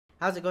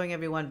How's it going,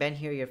 everyone? Ben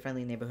here, your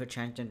friendly neighborhood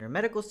transgender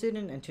medical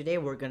student, and today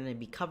we're going to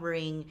be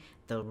covering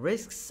the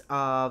risks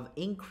of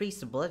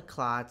increased blood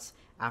clots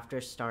after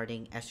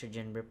starting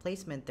estrogen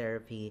replacement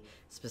therapy,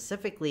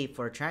 specifically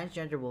for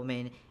transgender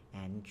women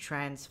and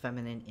trans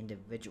feminine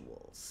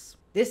individuals.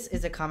 This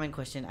is a common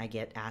question I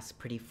get asked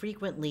pretty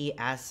frequently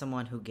as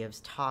someone who gives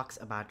talks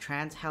about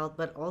trans health,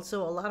 but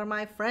also a lot of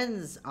my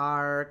friends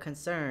are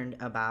concerned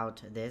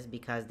about this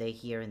because they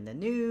hear in the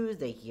news,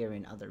 they hear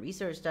in other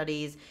research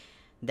studies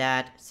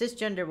that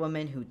cisgender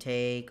women who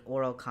take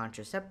oral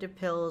contraceptive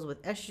pills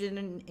with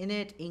estrogen in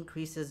it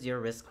increases your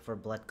risk for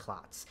blood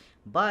clots.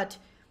 But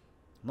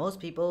most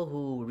people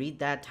who read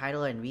that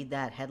title and read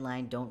that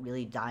headline don't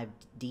really dive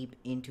deep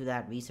into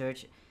that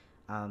research.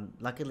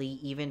 Luckily,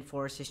 even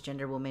for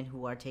cisgender women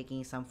who are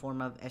taking some form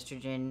of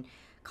estrogen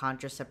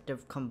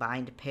contraceptive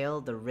combined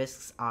pill, the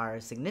risks are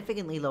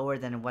significantly lower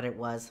than what it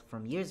was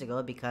from years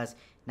ago, because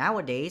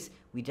nowadays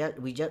we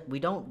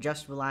don't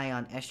just rely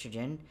on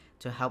estrogen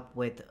to help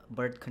with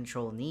birth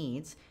control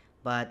needs,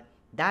 but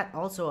that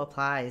also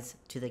applies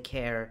to the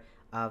care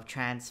of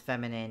trans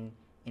feminine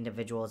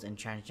individuals and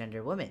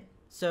transgender women.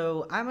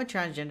 So I'm a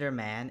transgender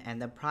man, and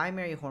the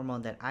primary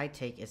hormone that I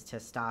take is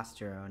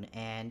testosterone,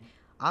 and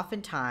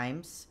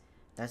oftentimes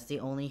that's the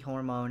only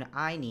hormone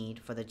I need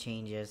for the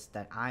changes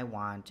that I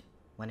want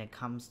when it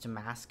comes to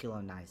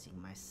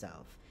masculinizing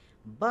myself.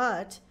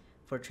 But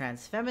for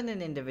trans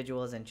feminine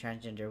individuals and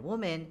transgender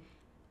women,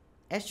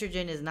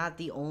 estrogen is not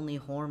the only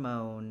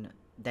hormone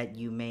that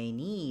you may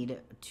need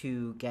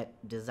to get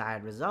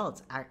desired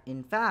results.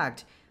 In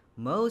fact,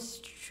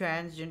 most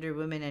transgender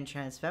women and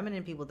trans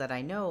feminine people that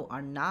I know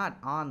are not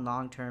on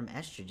long-term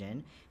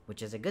estrogen,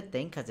 which is a good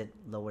thing because it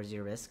lowers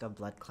your risk of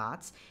blood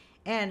clots.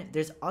 And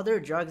there's other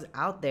drugs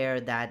out there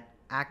that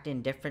act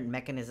in different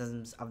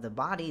mechanisms of the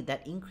body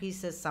that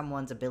increases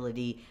someone's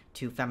ability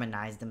to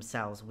feminize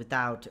themselves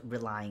without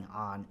relying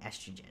on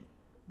estrogen.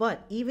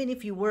 But even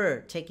if you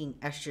were taking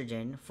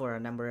estrogen for a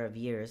number of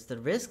years, the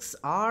risks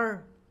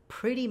are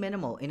pretty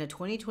minimal. In a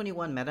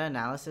 2021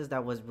 meta-analysis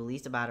that was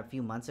released about a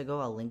few months ago,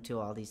 I'll link to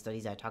all these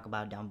studies I talk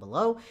about down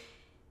below.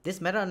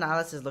 This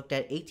meta-analysis looked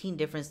at 18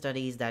 different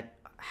studies that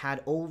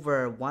had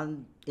over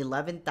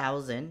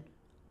 11,000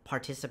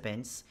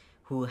 participants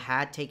who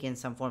had taken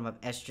some form of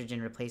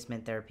estrogen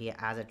replacement therapy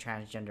as a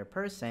transgender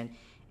person,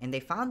 and they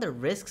found the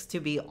risks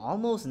to be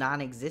almost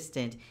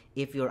non-existent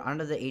if you're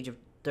under the age of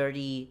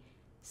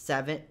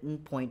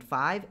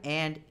 37.5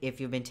 and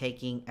if you've been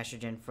taking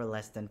estrogen for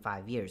less than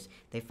 5 years.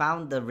 They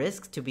found the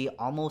risks to be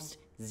almost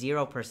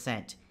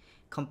 0%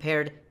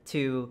 compared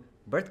to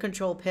birth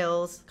control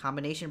pills,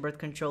 combination birth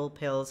control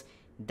pills.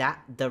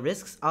 That the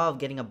risks of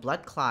getting a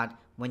blood clot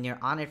when you're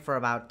on it for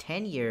about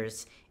 10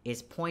 years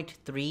is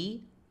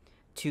 0.3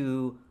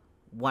 to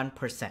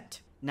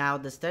 1%. Now,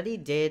 the study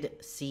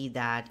did see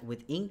that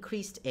with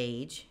increased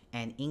age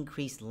and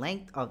increased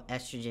length of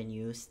estrogen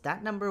use,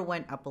 that number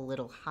went up a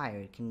little higher.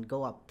 It can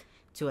go up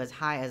to as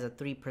high as a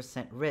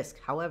 3% risk.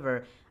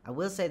 However, I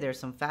will say there are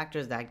some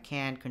factors that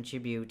can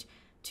contribute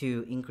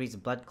to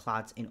increased blood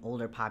clots in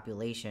older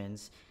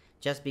populations,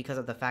 just because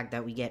of the fact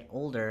that we get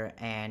older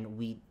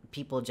and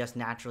people just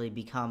naturally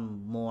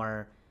become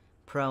more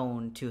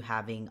prone to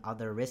having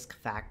other risk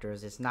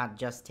factors. It's not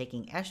just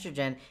taking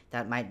estrogen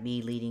that might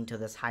be leading to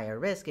this higher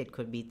risk. It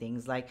could be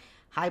things like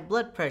high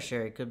blood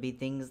pressure. It could be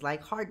things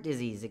like heart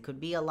disease. It could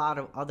be a lot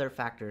of other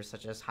factors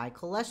such as high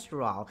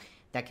cholesterol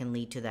that can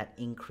lead to that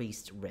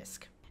increased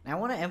risk. And I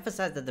want to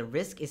emphasize that the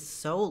risk is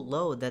so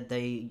low that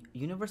the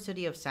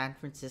University of San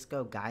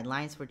Francisco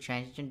guidelines for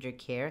transgender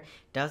care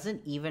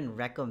doesn't even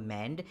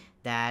recommend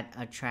that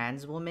a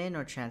trans woman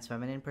or trans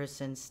feminine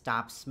person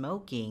stop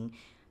smoking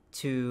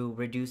to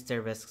reduce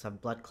their risks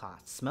of blood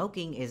clots.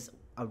 Smoking is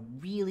a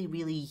really,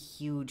 really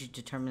huge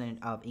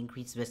determinant of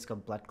increased risk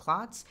of blood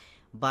clots,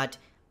 but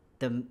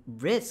the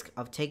risk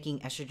of taking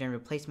estrogen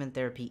replacement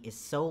therapy is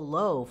so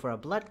low for a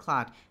blood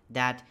clot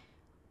that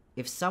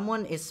if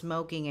someone is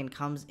smoking and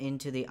comes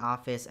into the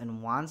office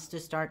and wants to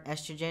start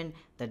estrogen,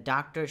 the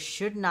doctor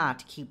should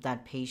not keep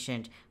that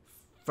patient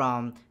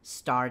from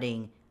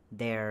starting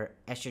their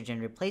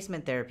estrogen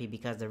replacement therapy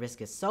because the risk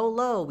is so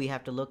low. We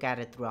have to look at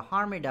it through a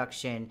harm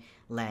reduction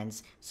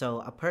lens.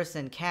 So a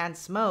person can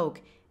smoke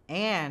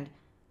and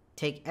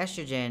take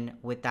estrogen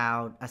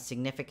without a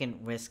significant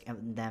risk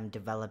of them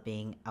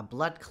developing a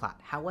blood clot.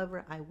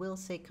 However, I will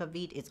say,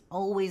 Kavit, it's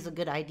always a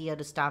good idea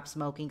to stop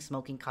smoking.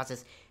 Smoking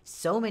causes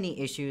so many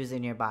issues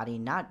in your body,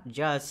 not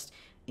just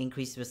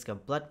increased risk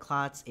of blood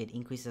clots. It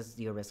increases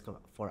your risk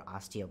for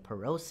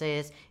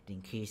osteoporosis. It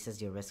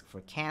increases your risk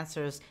for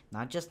cancers,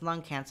 not just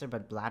lung cancer,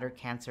 but bladder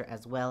cancer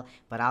as well.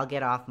 But I'll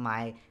get off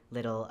my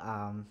little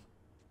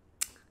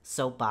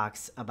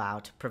soapbox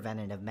about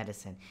preventative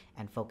medicine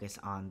and focus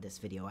on this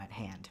video at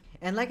hand.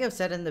 And like I've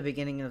said in the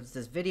beginning of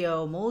this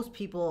video, most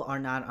people are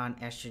not on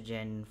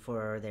estrogen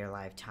for their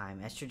lifetime.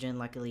 Estrogen,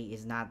 luckily,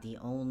 is not the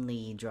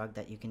only drug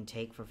that you can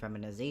take for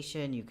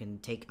feminization. You can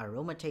take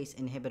aromatase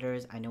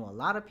inhibitors. I know a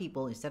lot of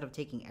people, instead of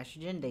taking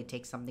estrogen, they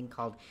take something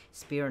called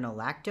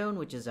spironolactone,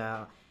 which is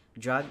a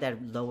drug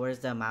that lowers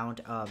the amount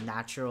of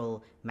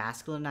natural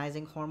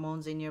masculinizing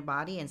hormones in your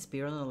body, and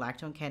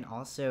spironolactone can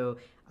also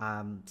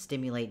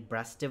stimulate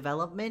breast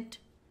development.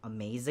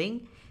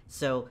 Amazing.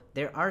 So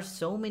there are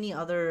so many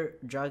other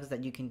drugs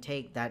that you can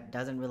take that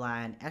doesn't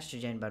rely on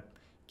estrogen but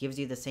gives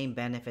you the same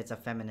benefits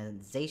of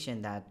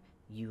feminization that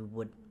you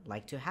would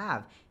like to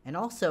have. And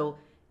also,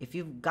 if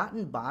you've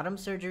gotten bottom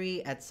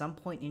surgery at some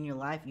point in your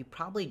life, you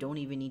probably don't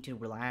even need to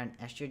rely on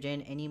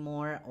estrogen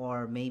anymore,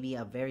 or maybe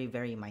a very,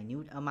 very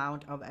minute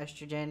amount of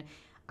estrogen.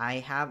 I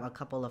have a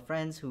couple of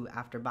friends who,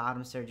 after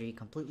bottom surgery,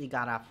 completely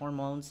got off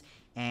hormones,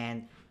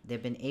 and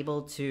they've been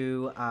able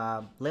to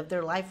live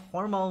their life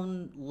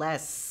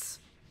hormone-less.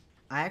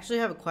 I actually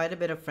have quite a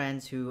bit of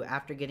friends who,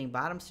 after getting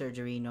bottom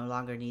surgery, no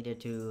longer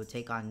needed to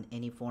take on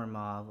any form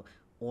of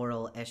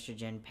oral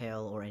estrogen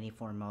pill or any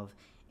form of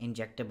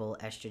injectable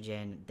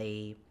estrogen.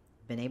 They've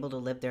been able to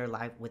live their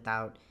life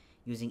without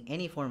using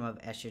any form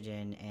of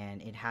estrogen,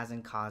 and it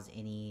hasn't caused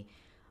any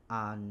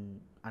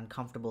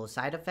uncomfortable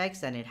side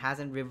effects, and it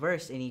hasn't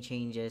reversed any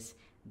changes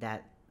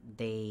that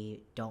they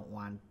don't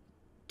want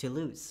to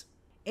lose.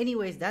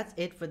 Anyways, that's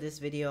it for this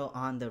video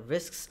on the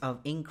risks of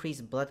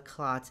increased blood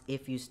clots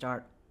if you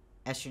start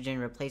estrogen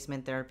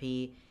replacement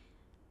therapy.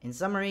 In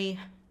summary,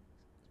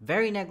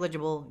 very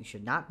negligible. You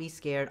should not be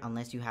scared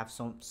unless you have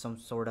some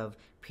sort of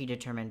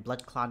predetermined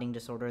blood clotting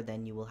disorder.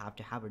 Then you will have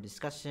to have a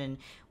discussion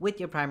with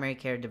your primary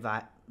care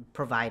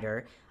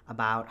provider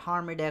about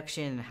harm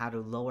reduction and how to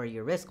lower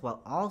your risk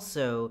while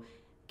also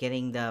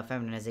getting the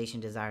feminization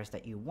desires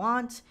that you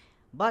want.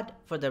 But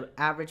for the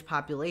average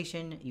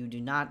population, you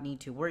do not need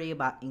to worry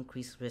about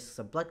increased risks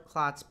of blood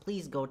clots.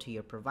 Please go to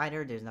your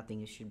provider. There's nothing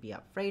you should be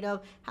afraid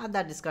of. Have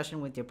that discussion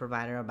with your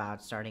provider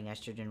about starting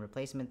estrogen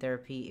replacement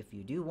therapy if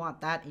you do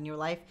want that in your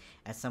life,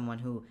 as someone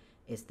who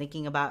is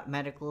thinking about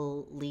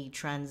medically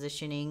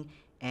transitioning.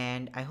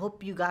 And I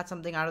hope you got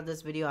something out of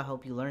this video. I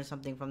hope you learned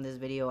something from this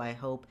video. I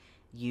hope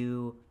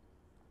you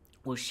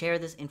will share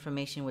this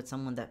information with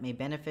someone that may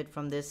benefit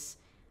from this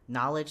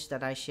knowledge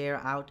that I share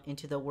out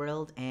into the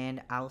world, and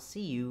I'll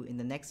see you in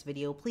the next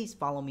video. Please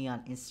follow me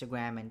on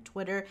Instagram and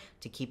Twitter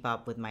to keep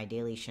up with my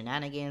daily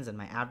shenanigans and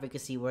my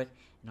advocacy work,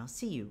 and I'll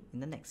see you in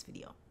the next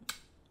video.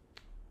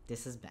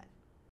 This is Ben.